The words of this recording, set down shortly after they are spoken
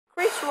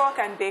Chris Rock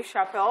and Dave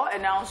Chappelle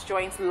announced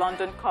joint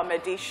London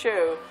comedy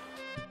show.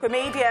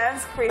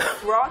 Comedians Chris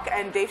Rock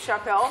and Dave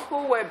Chappelle,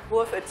 who were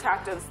both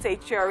attacked on stage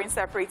during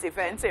separate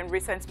events in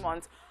recent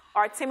months,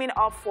 are teaming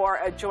up for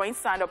a joint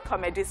stand-up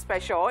comedy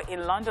special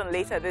in London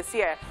later this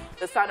year.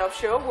 The stand-up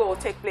show will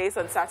take place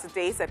on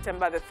Saturday,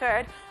 September the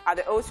 3rd at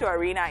the O2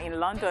 Arena in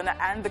London,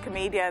 and the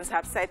comedians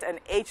have set an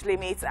age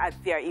limit at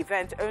their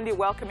event, only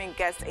welcoming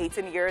guests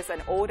 18 years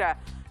and older.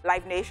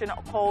 Live Nation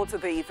called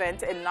the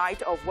event a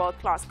night of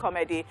world-class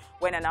comedy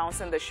when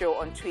announcing the show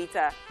on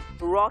Twitter.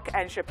 Rock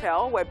and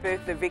Chappelle were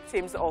both the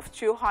victims of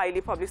two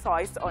highly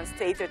publicized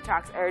on-stage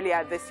attacks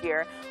earlier this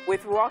year,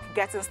 with Rock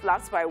getting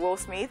slapped by Will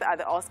Smith at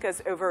the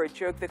Oscars over a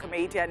joke the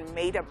comedian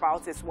made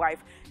about his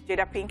wife,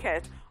 Jada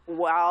Pinkett,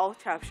 while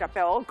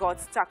Chappelle got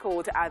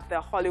tackled at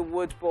the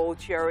Hollywood Bowl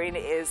during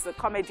his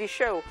comedy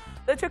show.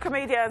 The two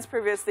comedians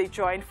previously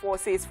joined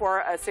forces for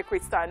a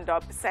secret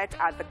stand-up set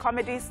at the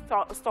Comedy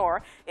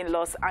Store in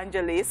Los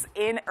Angeles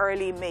in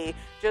early May,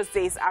 just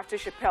days after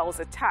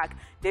Chappelle's attack.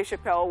 Dave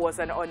Chappelle was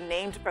an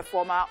unnamed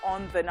performer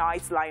on the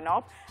night's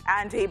lineup,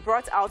 and he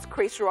brought out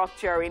Chris Rock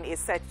during a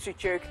set to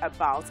joke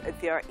about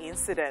their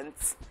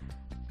incidents.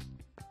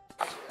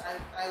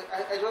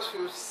 I just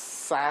feel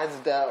sad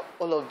that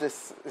all of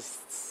this is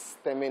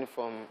stemming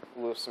from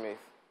Will Smith.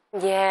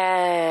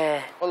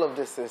 Yeah. All of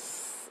this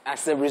is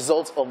as a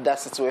result of that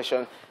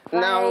situation.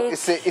 Right. Now,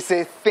 it's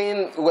a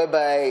thing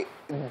whereby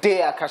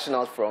they are cashing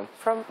out from.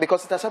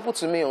 Because it has happened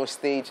to me on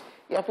stage.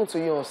 It happened to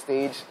you on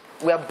stage.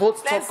 We are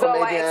both top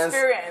comedians.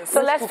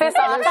 So let's face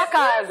our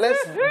attackers.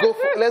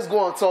 Let's go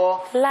on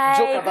tour,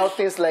 joke about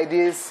things like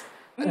this.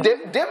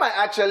 They might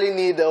actually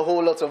need a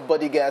whole lot of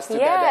bodyguards to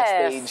get that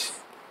stage.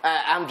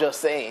 I'm just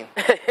saying.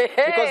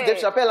 Because Dave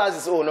Chappelle has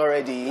his own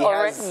already. He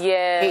has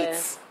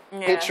hates.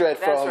 Hatred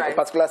from a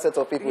particular set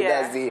of people,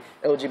 that's the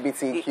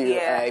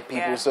LGBTQI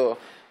people, so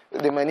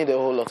they might need a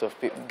whole lot of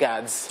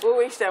guards. We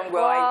wish them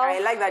well. I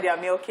like that they are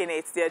milking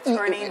it. They're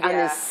turning and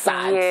it's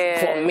sad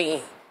for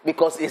me,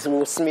 because it's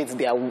Will Smith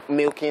they are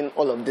milking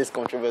all of this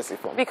controversy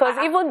from. Because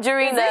even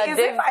during is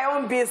it my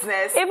own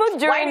business? Even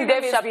during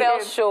Dave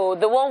Chappelle's show,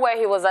 the one where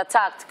he was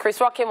attacked,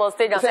 Chris Rock came on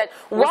stage and said,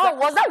 "Wow,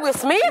 was that Will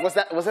Smith? Was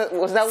that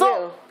Will?"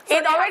 So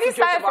it already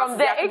started from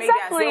there.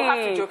 Exactly. They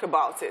have to joke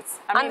about it.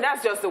 I mean,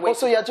 that's just the way.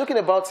 Also, you're joking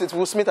about it.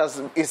 Will Smith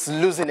is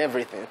losing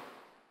everything.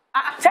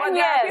 10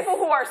 years. People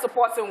who are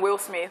supporting Will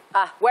Smith,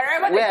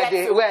 wherever they get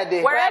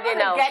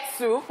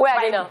to,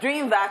 by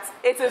doing that,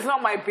 it is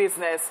not my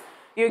business.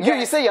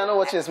 You say you're not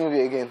watching this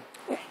movie again.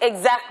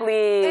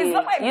 Exactly. It's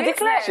not my business.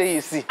 Declare. So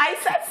you see. I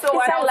said so.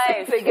 I will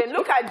say it again.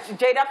 Look at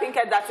Jada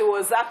Pinkett that it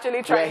was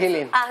actually trying. We're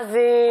healing. As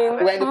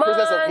in, we're in the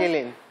process of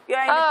healing.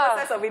 Yeah, in the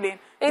process of healing.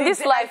 In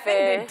this life, I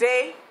think the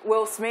day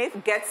Will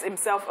Smith gets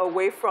himself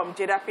away from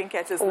Jada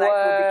Pinkett, his life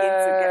will begin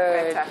to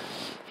get better.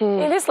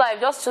 In this life,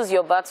 just choose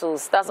your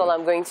battles. That's all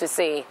I'm going to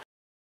say.